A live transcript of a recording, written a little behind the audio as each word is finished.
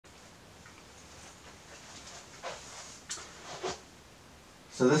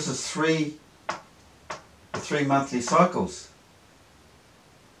So this is three monthly cycles.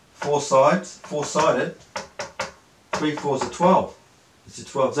 4 sides, 4-sided, 3 fours are 12. It's the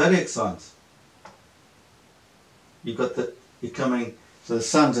 12 zodiac signs. You've got you're coming, so the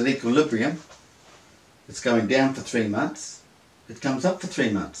sun's at equilibrium. It's going down for 3 months. It comes up for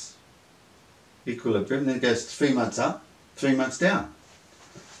 3 months. Equilibrium, then it goes 3 months up, 3 months down.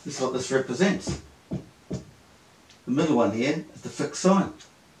 This is what this represents. The middle one here is the fixed sign.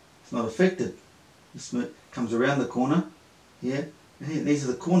 It's not affected. This comes around the corner here, and here, these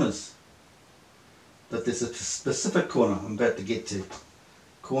are the corners. But there's a specific corner I'm about to get to.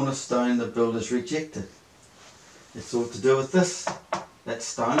 Cornerstone the builders rejected. It's all to do with this. That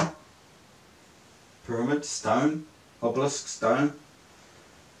stone. Pyramid, stone, obelisk, stone.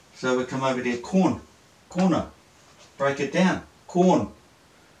 So we come over there, corner. Break it down. Corn.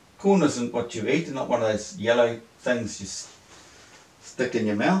 Corn isn't what you eat, not one of those yellow things you stick in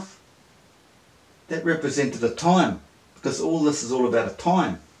your mouth. That represented a time, because all this is all about a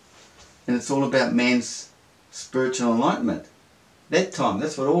time. And it's all about man's spiritual enlightenment. That time,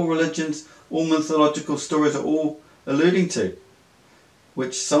 that's what all religions, all mythological stories are all alluding to.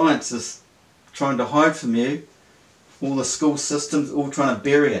 Which science is trying to hide from you. All the school systems all trying to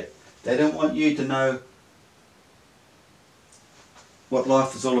bury it. They don't want you to know what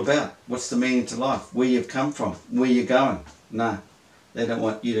life is all about. What's the meaning to life? Where you've come from. Where you're going. No. They don't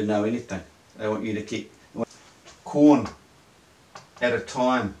want you to know anything. They want you to keep corn at a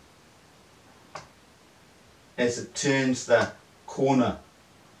time. As it turns the corner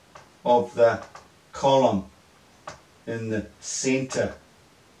of the column in the center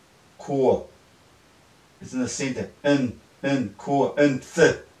core. It's in the center. In, core, in,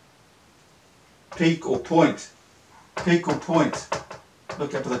 peak or point. Peak or point.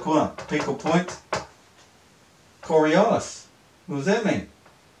 Look up at the corner. Peak or point. Coriolis. What does that mean?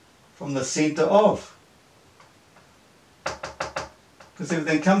 From the center of. Because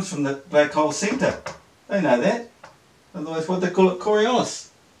everything comes from the black hole center. They know that. Otherwise, what they call it, Coriolis.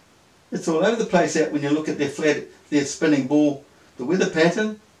 It's all over the place out when you look at their flat, their spinning ball, the weather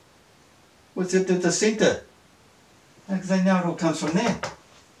pattern. What's it at the centre? Because they know it all comes from there.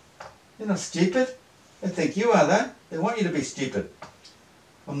 They're not stupid. They think you are, though. They want you to be stupid.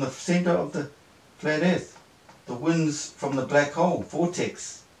 From the centre of the flat earth. The winds from the black hole,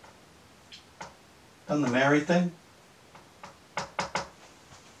 vortex. Done the Maori thing?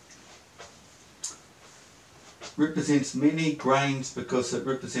 Represents many grains because it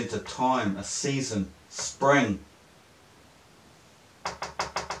represents a time, a season, spring.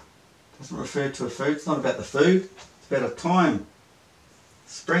 Doesn't refer to a food. It's not about the food. It's about a time.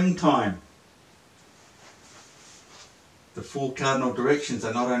 Springtime. The 4 cardinal directions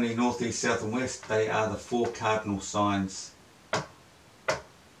are not only north, east, south and west. They are the 4 cardinal signs.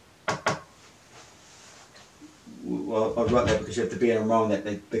 Well, I'd write that because you have to bear in mind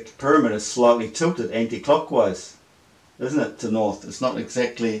that the pyramid is slightly tilted anti-clockwise, isn't it, to north? It's not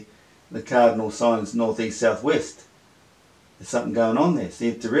exactly the cardinal signs north, east, south, west. There's something going on there, so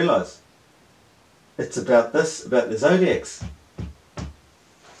you have to realise. It's about this, about the zodiacs.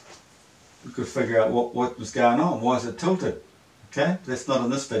 We could figure out what was going on, why is it tilted. Okay, that's not in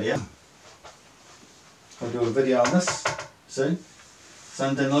this video. I'll do a video on this soon.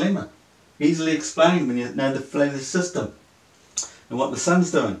 Sun's dilemma. Easily explained when you know the flow of the system and what the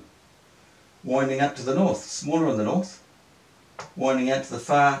sun's doing. Winding up to the north, smaller in the north, winding out to the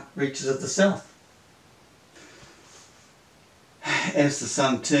far reaches of the south. As the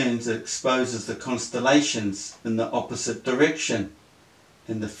sun turns, it exposes the constellations in the opposite direction,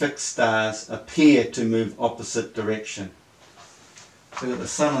 and the fixed stars appear to move opposite direction. So we've got the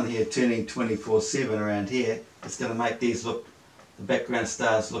sun on here turning 24/7 around here. It's going to make these look, the background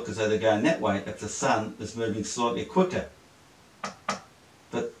stars look as though they're going that way if the sun is moving slightly quicker.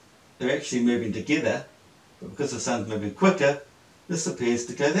 But they're actually moving together, but because the sun's moving quicker, this appears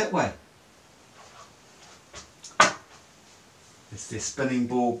to go that way. It's their spinning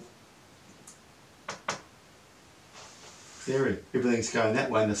ball theory. Everything's going that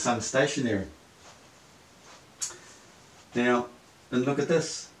way and the sun's stationary. Now, and look at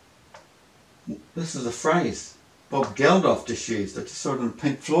this. This is a phrase Bob Geldof just used. I just saw it in a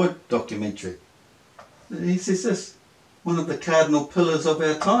Pink Floyd documentary. He says this, one of the cardinal pillars of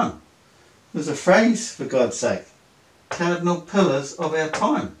our time. There's a phrase, for God's sake. Cardinal pillars of our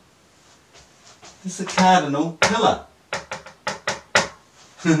time. This is a cardinal pillar.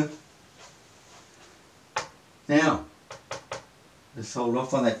 Now, let's hold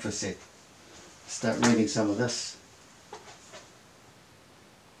off on that for a sec. Start reading some of this.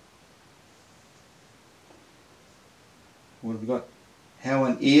 What have we got? How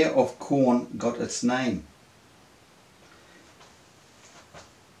an ear of corn got its name.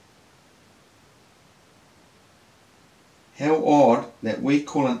 How odd that we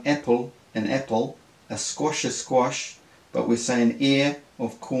call an apple, a squash, but we say an ear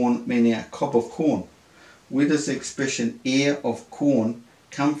of corn meaning a cob of corn. Where does the expression ear of corn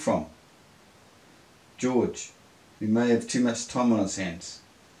come from? George, who may have too much time on his hands.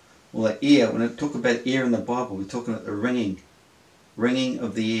 Well, the ear, when we talk about ear in the Bible, we're talking about the ringing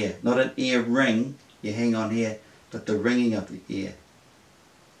of the ear. Not an ear ring, you hang on here, but the ringing of the ear.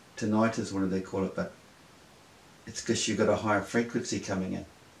 Tinnitus, what do they call it? But it's because you've got a higher frequency coming in.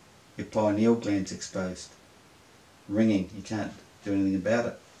 Your pineal gland's exposed. Ringing, you can't do anything about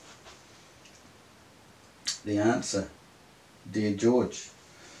it. The answer, dear George,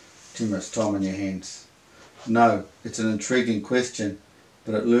 too much time on your hands. No, it's an intriguing question,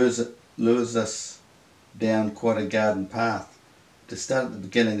 but it lures us down quite a garden path. To start at the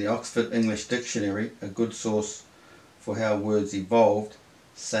beginning, the Oxford English Dictionary, a good source for how words evolved,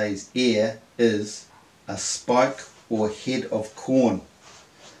 says ear is a spike or head of corn.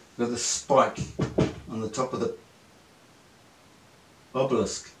 Look at the spike on the top of the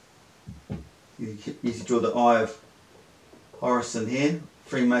obelisk. You draw the eye of Horus in here,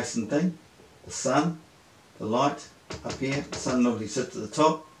 Freemason thing, the sun, the light up here, the sun obviously sits at the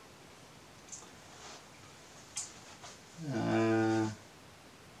top.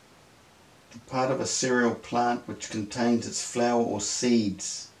 Part of a cereal plant which contains its flower or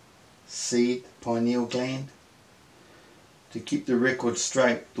seeds. Seed, pineal gland. To keep the record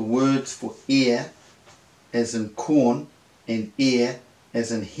straight, the words for ear as in corn and ear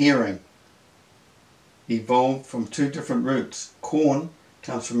as in hearing evolved from two different roots. Corn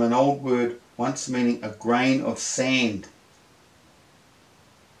comes from an old word once meaning a grain of sand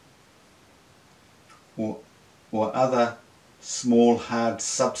or other small hard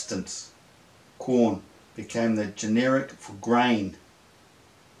substance. Corn became the generic for grain,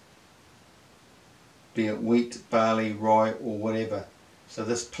 be it wheat, barley, rye or whatever. So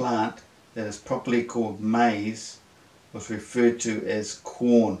this plant that is properly called maize was referred to as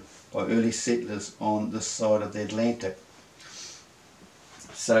corn by early settlers on this side of the Atlantic.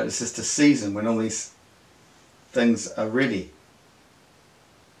 So it's just a season when all these things are ready.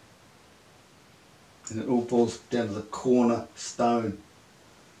 And it all boils down to the cornerstone,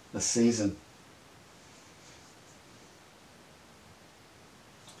 the season.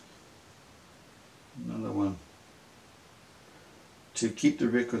 Another one. To keep the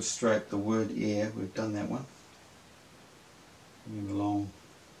record straight, the word ear, we've done that one. Move along.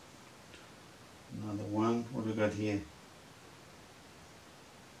 Another one. What have we got here?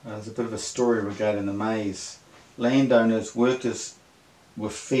 There's a bit of a story regarding the maize. Landowners, workers were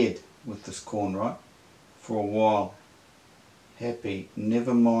fed with this corn, right? For a while. Happy.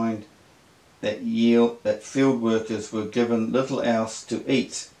 Never mind that field workers were given little else to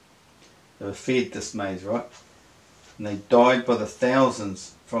eat. They were fed this maize, right? And they died by the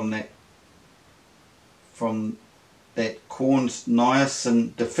thousands from that corn's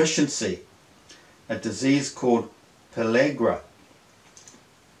niacin deficiency, a disease called pellagra.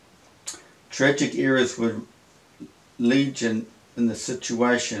 Tragic errors were legion in the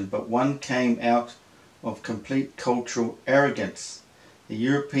situation, but one came out of complete cultural arrogance. The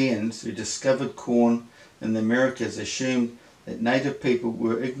Europeans who discovered corn in the Americas assumed that native people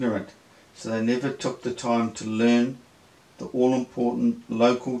were ignorant, so they never took the time to learn the all-important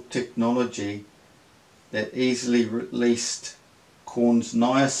local technology that easily released corn's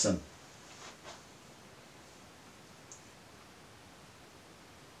niacin.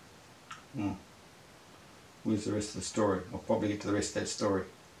 Where's the rest of the story? I'll probably get to the rest of that story.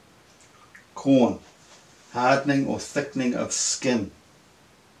 Corn. Hardening or thickening of skin.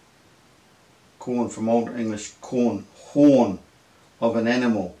 Corn from Old English corn. Horn of an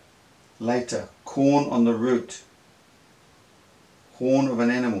animal. Later, corn on the root. Horn of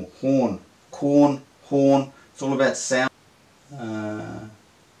an animal. Horn. Corn. Horn. It's all about sound. Then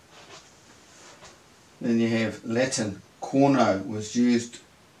you have Latin. Corno was used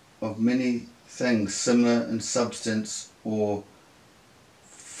of many things similar in substance or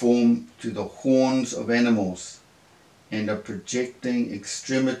form to the horns of animals and of projecting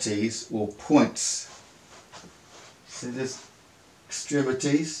extremities or points. See this?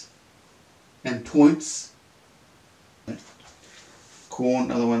 Extremities and points. Corn,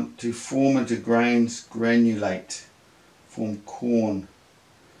 another one, to form into grains, granulate. Form corn.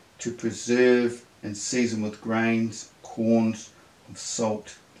 To preserve and season with grains, corns of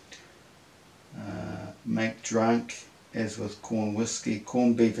salt. Make drunk, as with corn whiskey.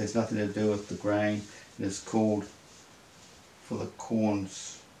 Corned beef has nothing to do with the grain. It is called for the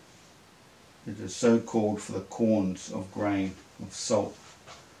corns. It is so called for the corns of grain, of salt,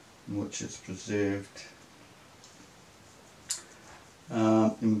 in which it's preserved.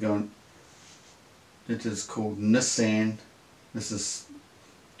 And we're going, it is called Nisan. This is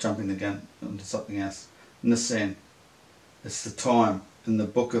jumping the gun onto something else. Nisan. It's the time in the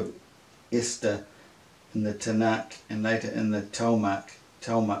book of Esther, in the Tanakh, and later in the Talmud,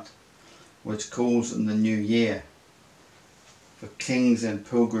 which calls in the new year for kings and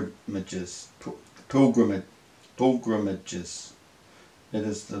pilgrimages. It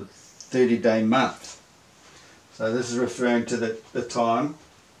is the 30-day month. So this is referring to the time,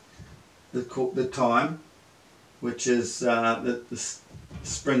 the time, which is the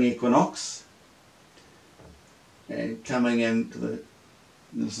spring equinox, and coming into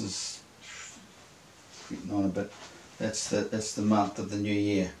this is getting on a bit. That's the month of the new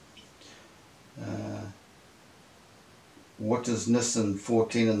year. What is Nisan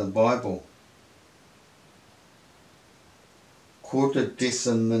 14 in the Bible?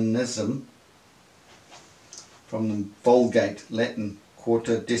 Quartodecimanism, from the Vulgate, Latin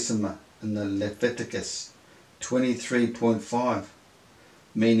quartodecima, in the Leviticus 23.5,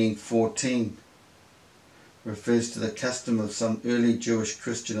 meaning 14, refers to the custom of some early Jewish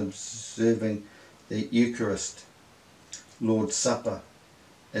Christian observing the Eucharist, Lord's Supper,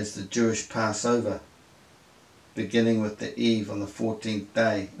 as the Jewish Passover, beginning with the eve on the 14th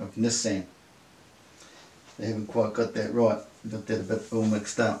day of Nisan. They haven't quite got that right, got that a bit all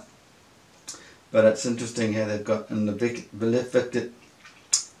mixed up. But it's interesting how they've got in Leviticus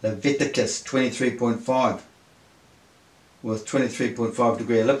 23.5 with 23.5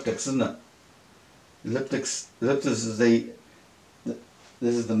 degree elliptics, isn't it? Elliptics is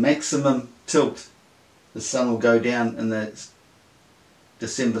this is the maximum tilt the sun will go down in the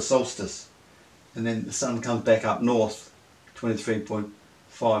December solstice, and then the sun comes back up north,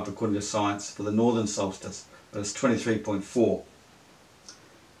 23.5 according to science for the northern solstice, but it's 23.4,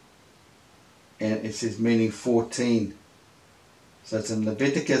 and it says meaning 14, so it's in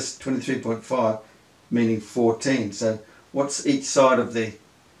Leviticus 23.5 meaning 14. So what's each side of the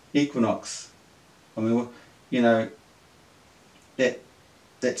equinox? I mean, you know,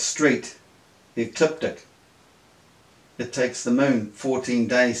 that street, the ecliptic, it takes the moon 14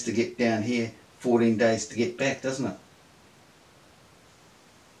 days to get down here, 14 days to get back, doesn't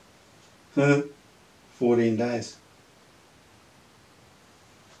it? 14 days.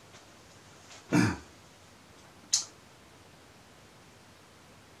 What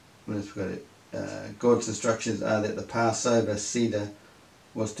else we got it? God's instructions are that the Passover Seder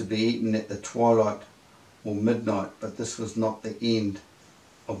was to be eaten at the twilight or midnight, but this was not the end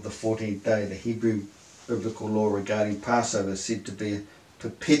of the 14th day. The Hebrew biblical law regarding Passover is said to be a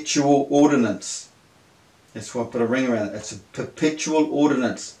perpetual ordinance. That's why I put a ring around it. It's a perpetual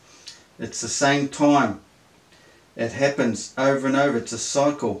ordinance. It's the same time. It happens over and over. It's a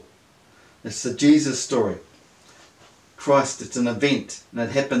cycle. It's the Jesus story. Christ, it's an event, and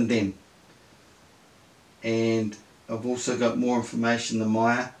it happened then. And I've also got more information than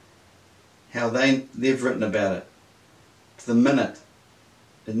Maya, how they've written about it. To the minute.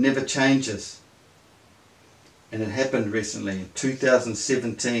 It never changes. And it happened recently in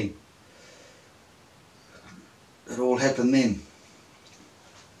 2017. It all happened then.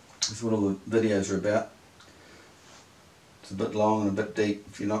 That's what all the videos are about. It's a bit long and a bit deep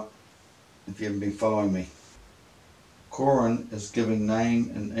if you haven't been following me. Coron is given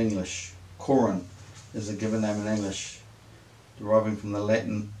name in English. Coron is a given name in English, deriving from the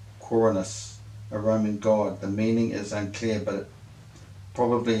Latin coronus, a Roman god. The meaning is unclear, but it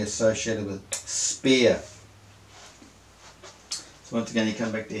probably associated with spear. So once again you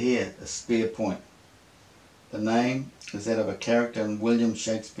come back to here, a spear point. The name is that of a character in William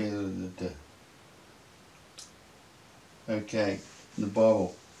Shakespeare. Okay, in the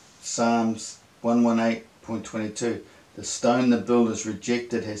Bible, Psalms 118.22. The stone the builders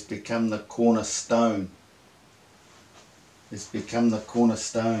rejected has become the cornerstone. It's become the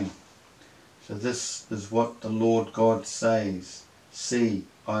cornerstone. So this is what the Lord God says. See,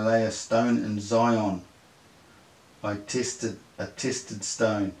 I lay a stone in Zion. A tested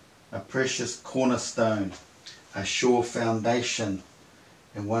stone, a precious cornerstone, a sure foundation,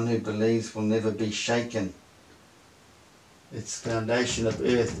 and one who believes will never be shaken. It's foundation of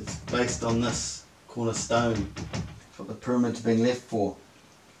earth. It's based on this cornerstone. It's what the pyramid's been left for.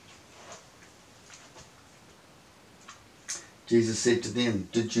 Jesus said to them,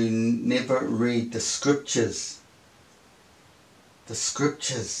 did you never read the scriptures? The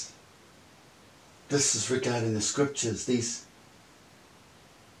scriptures. This is regarding the scriptures, the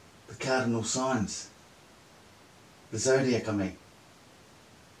cardinal signs. The zodiac, I mean.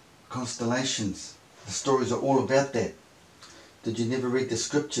 Constellations. The stories are all about that. Did you never read the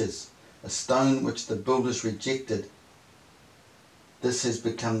scriptures? A stone which the builders rejected. This has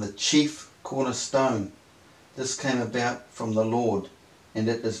become the chief cornerstone. This came about from the Lord, and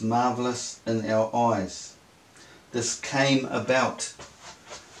it is marvellous in our eyes. This came about.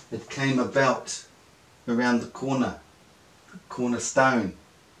 It came about around the corner. The cornerstone.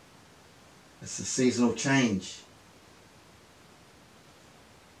 It's a seasonal change.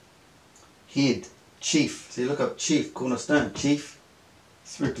 Head, chief. See, look up chief, cornerstone, chief.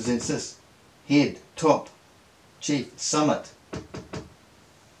 This represents this. Head, top, chief, summit.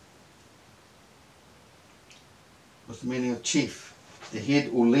 What's the meaning of chief? The head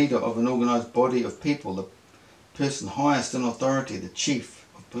or leader of an organised body of people, the person highest in authority, the chief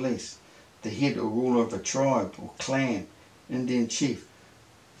of police, the head or ruler of a tribe or clan, Indian chief.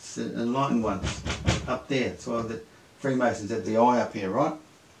 It's the enlightened ones up there. That's why the Freemasons have the eye up here, right?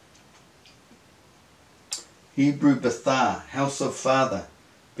 Hebrew Bethar, house of father,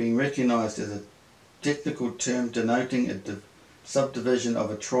 being recognised as a technical term denoting a subdivision of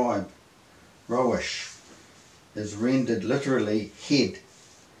a tribe. Roish is rendered literally head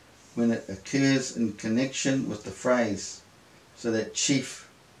when it occurs in connection with the phrase, so that chief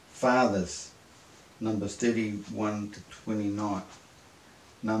fathers, Numbers 31 to 29,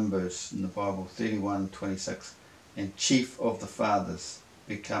 Numbers in the Bible 31:26, and chief of the fathers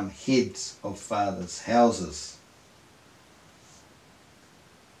become heads of fathers' houses.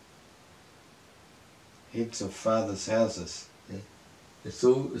 Heads of fathers' houses. Yeah. It's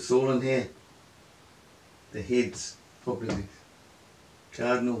all in here. The heads, probably the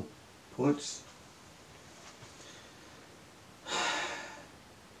cardinal points.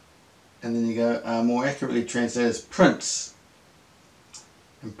 And then you go, more accurately translated as prince.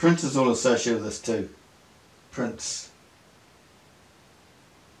 And prince is all associated with this too. Prince.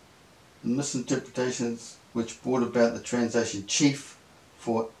 And misinterpretations which brought about the translation chief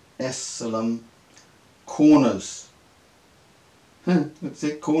for Asylum, corners. What's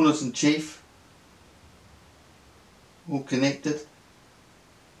that? Corners and chief. All connected.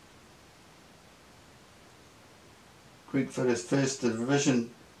 Greek photos first, the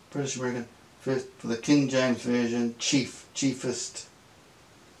revision, British American, first for the King James Version, chief, chiefest.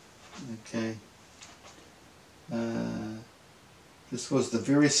 Okay. This was the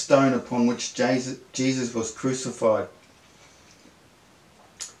very stone upon which Jesus was crucified.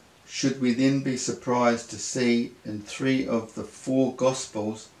 Should we then be surprised to see in 3 of the 4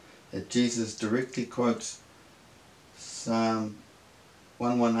 Gospels that Jesus directly quotes Psalm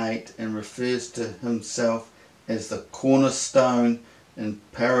 118 and refers to himself as the cornerstone and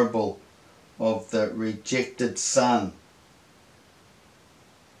parable of the rejected son?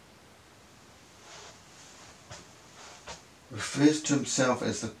 Refers to himself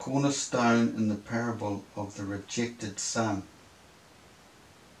as the cornerstone in the parable of the rejected son.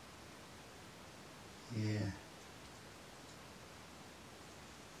 Yeah.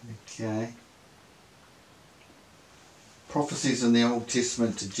 Okay. Prophecies in the Old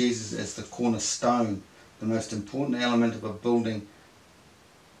Testament to Jesus as the cornerstone, the most important element of a building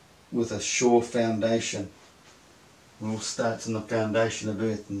with a sure foundation. It all starts in the foundation of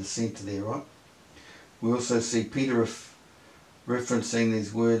earth in the centre there, right? We also see Peter referencing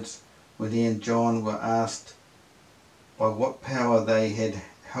these words when he and John were asked by what power they had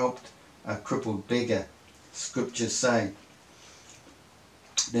helped a crippled beggar. Scriptures say,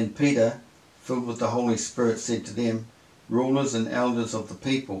 then Peter, filled with the Holy Spirit, said to them, rulers and elders of the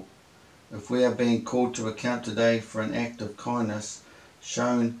people, if we are being called to account today for an act of kindness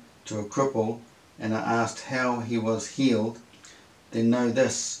shown to a cripple and are asked how he was healed, then know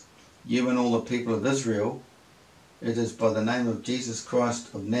this, you and all the people of Israel, it is by the name of Jesus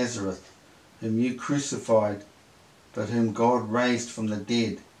Christ of Nazareth, whom you crucified, but whom God raised from the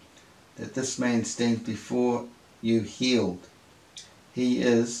dead, that this man stands before you healed. He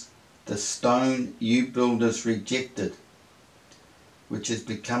is the stone you builders rejected, which has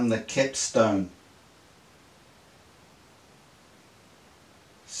become the capstone.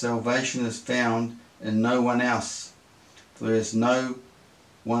 Salvation is found in no one else, for there is no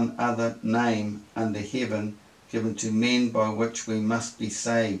one other name under heaven given to men by which we must be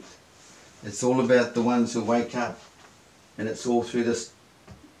saved. It's all about the ones who wake up, and it's all through this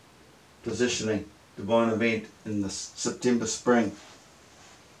positioning, divine event in the September spring.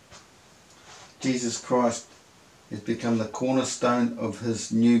 Jesus Christ has become the cornerstone of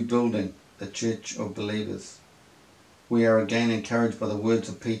his new building, the Church of Believers. We are again encouraged by the words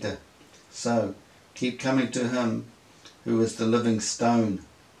of Peter. So, keep coming to him who is the living stone.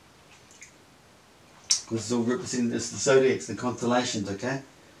 This is all represented as the zodiacs, the constellations, okay?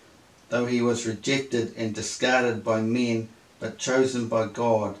 Though he was rejected and discarded by men, but chosen by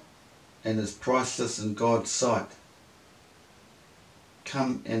God, and is priceless in God's sight.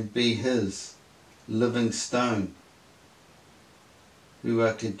 Come and be his living stone, who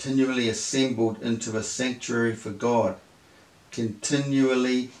are continually assembled into a sanctuary for God.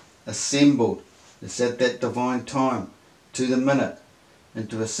 Continually assembled. It's at that divine time, to the minute,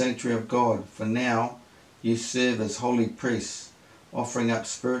 into a sanctuary of God. For now you serve as holy priests, offering up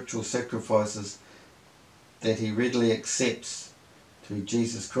spiritual sacrifices that he readily accepts through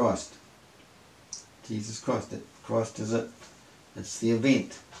Jesus Christ. Jesus Christ, that Christ is it. It's the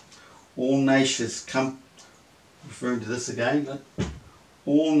event. All nations come, referring to this again,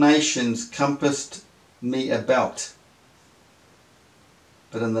 all nations compassed me about,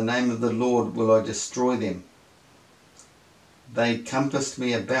 but in the name of the Lord will I destroy them. They compassed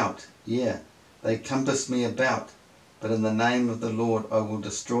me about, they compassed me about, but in the name of the Lord I will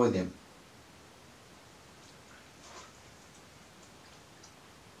destroy them.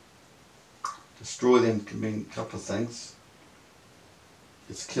 Destroy them can mean a couple of things.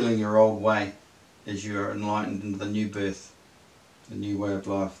 It's killing your old way as you are enlightened into the new birth, the new way of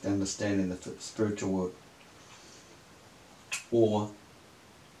life, the understanding the spiritual world. Or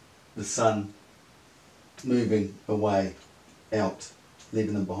the sun moving away, out,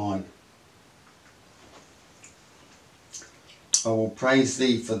 leaving them behind. I will praise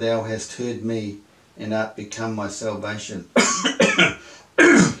thee, for thou hast heard me, and art become my salvation.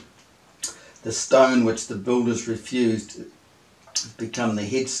 The stone which the builders refused has become the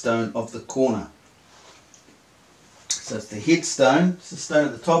headstone of the corner. So it's the headstone, it's the stone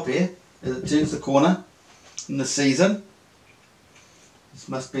at the top here, as it turns the corner in the season. This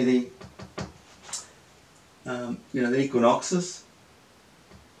must be the, the equinoxes.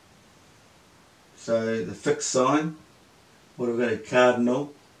 So the fixed sign, what have we got? A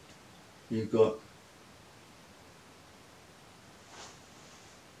cardinal, you've got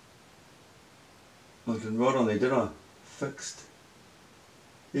I didn't write on there, did I? Fixed.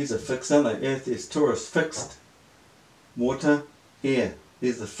 These are fixed, aren't they? Earth is Taurus, fixed. Water, air.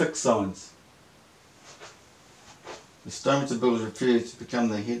 These are the fixed signs. The stone which the builders refused to become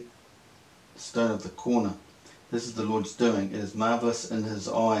the head stone of the corner. This is the Lord's doing. It is marvellous in his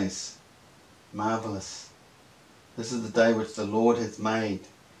eyes. Marvellous. This is the day which the Lord hath made.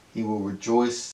 He will rejoice